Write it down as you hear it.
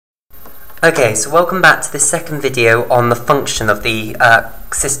Okay, so welcome back to the second video on the function of the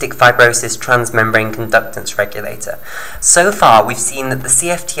cystic fibrosis transmembrane conductance regulator. So far, we've seen that the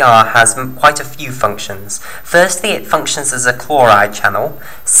CFTR has quite a few functions. Firstly, it functions as a chloride channel.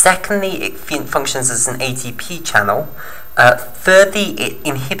 Secondly, it functions as an ATP channel. Thirdly, it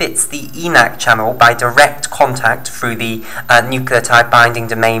inhibits the ENaC channel by direct contact through the nucleotide binding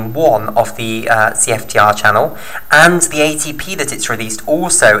domain 1 of the CFTR channel, and the ATP that it's released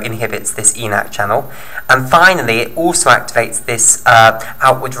also inhibits this ENaC channel. And finally, it also activates this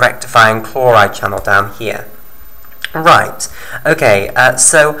outward rectifying chloride channel down here. Right. Okay.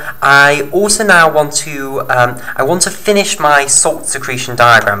 So I also now want to finish my salt secretion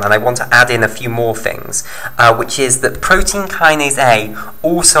diagram, and I want to add in a few more things, which is that protein kinase A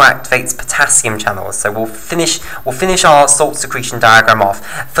also activates potassium channels. So we'll finish our salt secretion diagram off.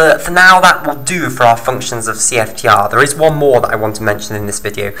 For now, that will do for our functions of CFTR. There is one more that I want to mention in this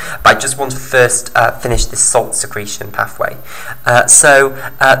video, but I just want to first finish this salt secretion pathway.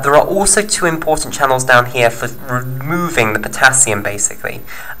 There are also two important channels down here for removing the potassium, basically,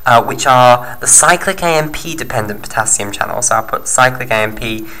 which are the cyclic AMP dependent potassium channel. So I'll put cyclic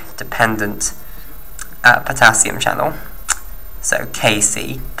AMP dependent potassium channel, so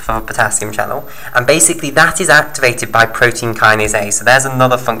KC for potassium channel, and basically that is activated by protein kinase A. So there's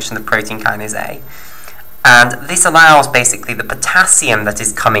another function of protein kinase A. And this allows basically the potassium that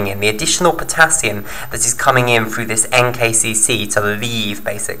is coming in, the additional potassium that is coming in through this NKCC to leave,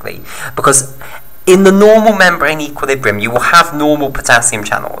 basically. Because in the normal membrane equilibrium, you will have normal potassium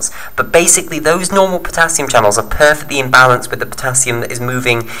channels, but basically those normal potassium channels are perfectly in balance with the potassium that is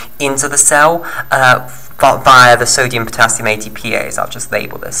moving into the cell via the sodium-potassium ATPase. I'll just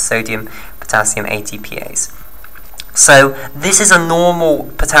label this, sodium-potassium ATPase. So this is a normal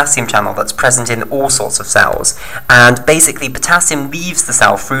potassium channel that's present in all sorts of cells, and basically potassium leaves the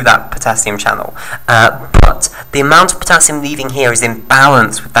cell through that potassium channel, but the amount of potassium leaving here is in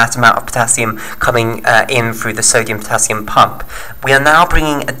balance with that amount of potassium coming in through the sodium-potassium pump. We are now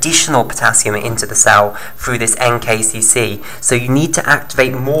bringing additional potassium into the cell through this NKCC, so you need to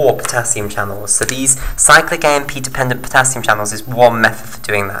activate more potassium channels. So these cyclic AMP-dependent potassium channels is one method for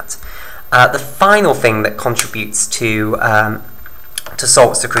doing that. The final thing that contributes to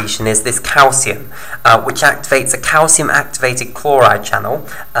salt secretion is this calcium, which activates a calcium-activated chloride channel,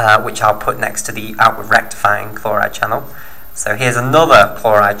 which I'll put next to the outward rectifying chloride channel. So here's another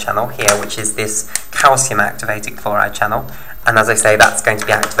chloride channel here, which is this calcium-activated chloride channel. And as I say, that's going to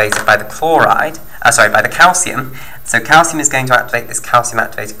be activated by the by the calcium. So calcium is going to activate this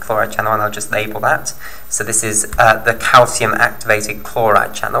calcium-activated chloride channel, and I'll just label that. So this is the calcium-activated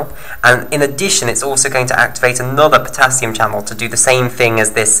chloride channel. And in addition, it's also going to activate another potassium channel to do the same thing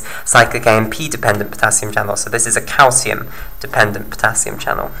as this cyclic AMP-dependent potassium channel. So this is a calcium-dependent potassium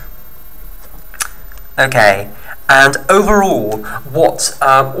channel. Okay. And overall, what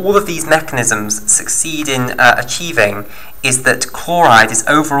all of these mechanisms succeed in achieving is that chloride is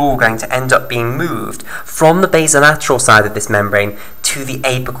overall going to end up being moved from the basolateral side of this membrane to the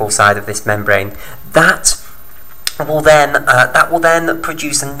apical side of this membrane. That will then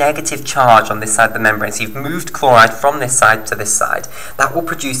produce a negative charge on this side of the membrane. So you've moved chloride from this side to this side. That will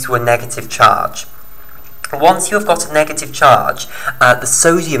produce a negative charge. Once you've got a negative charge, the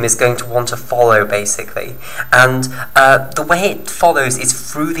sodium is going to want to follow, basically. And the way it follows is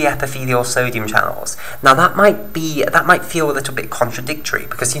through the epithelial sodium channels. Now that might feel a little bit contradictory,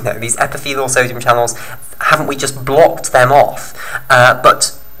 because these epithelial sodium channels, haven't we just blocked them off?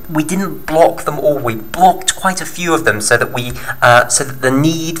 But we didn't block them all. We blocked quite a few of them so that the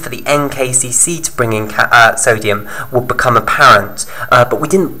need for the NKCC to bring in sodium would become apparent. But we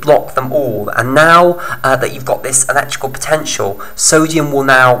didn't block them all. And now that you've got this electrical potential, sodium will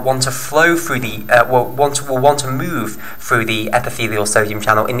now want to flow through will want to move through the epithelial sodium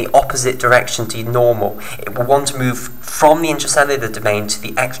channel in the opposite direction to normal. It will want to move from the intracellular domain to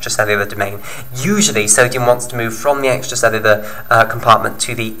the extracellular domain. Usually, sodium wants to move from the extracellular compartment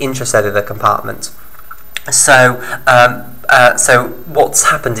to the intracellular compartment. So what's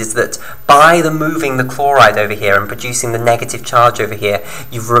happened is that by moving the chloride over here and producing the negative charge over here,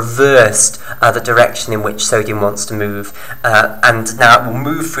 you've reversed the direction in which sodium wants to move, and now it will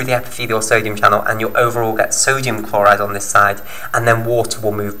move through the epithelial sodium channel, and you'll overall get sodium chloride on this side, and then water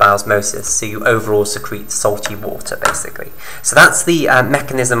will move by osmosis, so you overall secrete salty water, basically. So that's the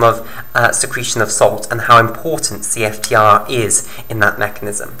mechanism of secretion of salt, and how important CFTR is in that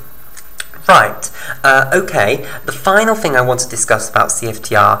mechanism. Right, okay, the final thing I want to discuss about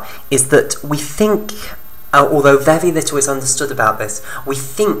CFTR is that we think although very little is understood about this, we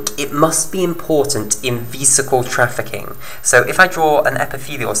think it must be important in vesicle trafficking. So if I draw an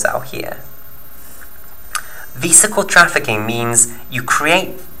epithelial cell here, vesicle trafficking means you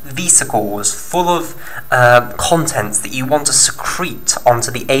create vesicles full of contents that you want to secrete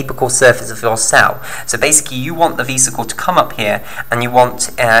onto the apical surface of your cell. So basically you want the vesicle to come up here and you want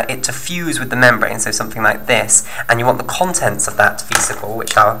it to fuse with the membrane, so something like this, and you want the contents of that vesicle,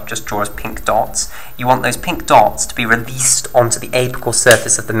 which I'll just draw as pink dots, you want those pink dots to be released onto the apical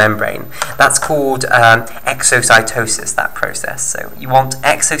surface of the membrane. That's called exocytosis, that process. So you want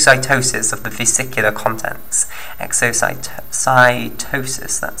exocytosis of the vesicular contents.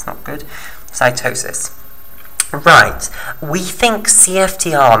 Exocytosis, that's not good. Cytosis. Right, we think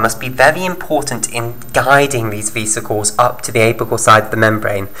CFTR must be very important in guiding these vesicles up to the apical side of the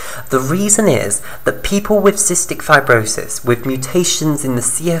membrane. The reason is that people with cystic fibrosis, with mutations in the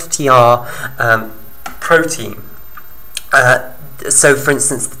CFTR protein, so for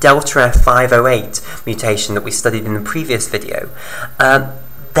instance the delta F508 mutation that we studied in the previous video,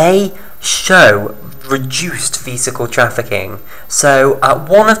 they show reduced vesicle trafficking. So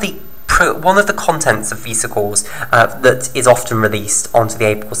one of the contents of vesicles that is often released onto the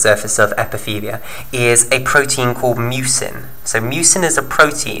apical surface of epithelia is a protein called mucin. So mucin is a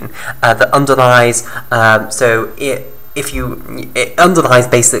protein that underlies, it underlies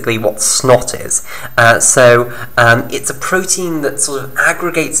basically what snot is. It's a protein that sort of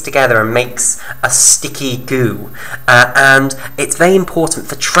aggregates together and makes a sticky goo, and it's very important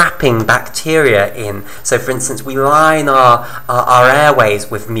for trapping bacteria in. So for instance, we line our airways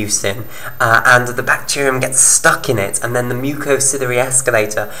with mucin, and the bacterium gets stuck in it, and then the mucociliary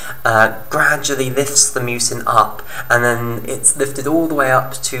escalator gradually lifts the mucin up, and then it's lifted all the way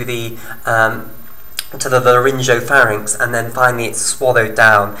up to the laryngopharynx, and then finally it's swallowed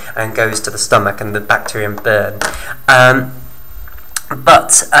down and goes to the stomach and the bacterium burn.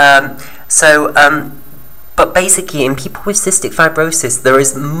 But basically in people with cystic fibrosis there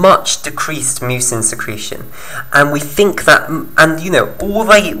is much decreased mucin secretion, and we think that, and you know, all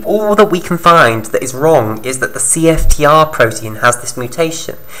that we can find that is wrong is that the CFTR protein has this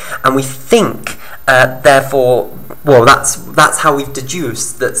mutation, and we think therefore, well, that's how we've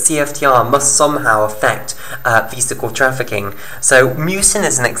deduced that CFTR must somehow affect vesicle trafficking. So mucin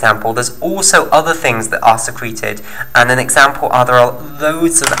is an example. There's also other things that are secreted, and an example are there are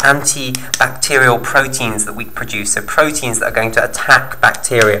loads of antibacterial proteins that we produce, so proteins that are going to attack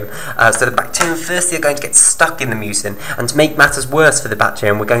bacterium. So the bacterium firstly are going to get stuck in the mucin, and to make matters worse for the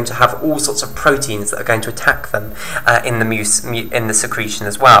bacterium, we're going to have all sorts of proteins that are going to attack them in the secretion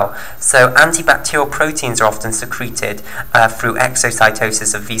as well. So antibacterial proteins are often secreted through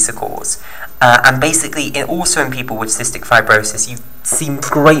exocytosis of vesicles. And basically, also in people with cystic fibrosis, you see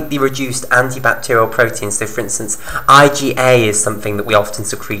greatly reduced antibacterial proteins. So for instance, IgA is something that we often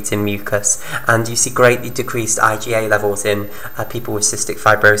secrete in mucus, and you see greatly decreased IgA levels in people with cystic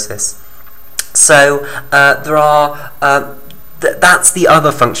fibrosis. So that's the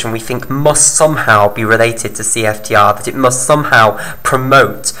other function we think must somehow be related to CFTR, that it must somehow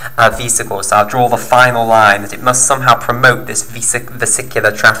promote vesicles. So I'll draw the final line, that it must somehow promote this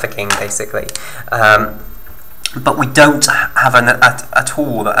vesicular trafficking, basically. But we don't have at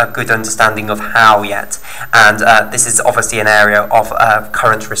all a good understanding of how yet, and this is obviously an area of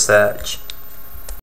current research.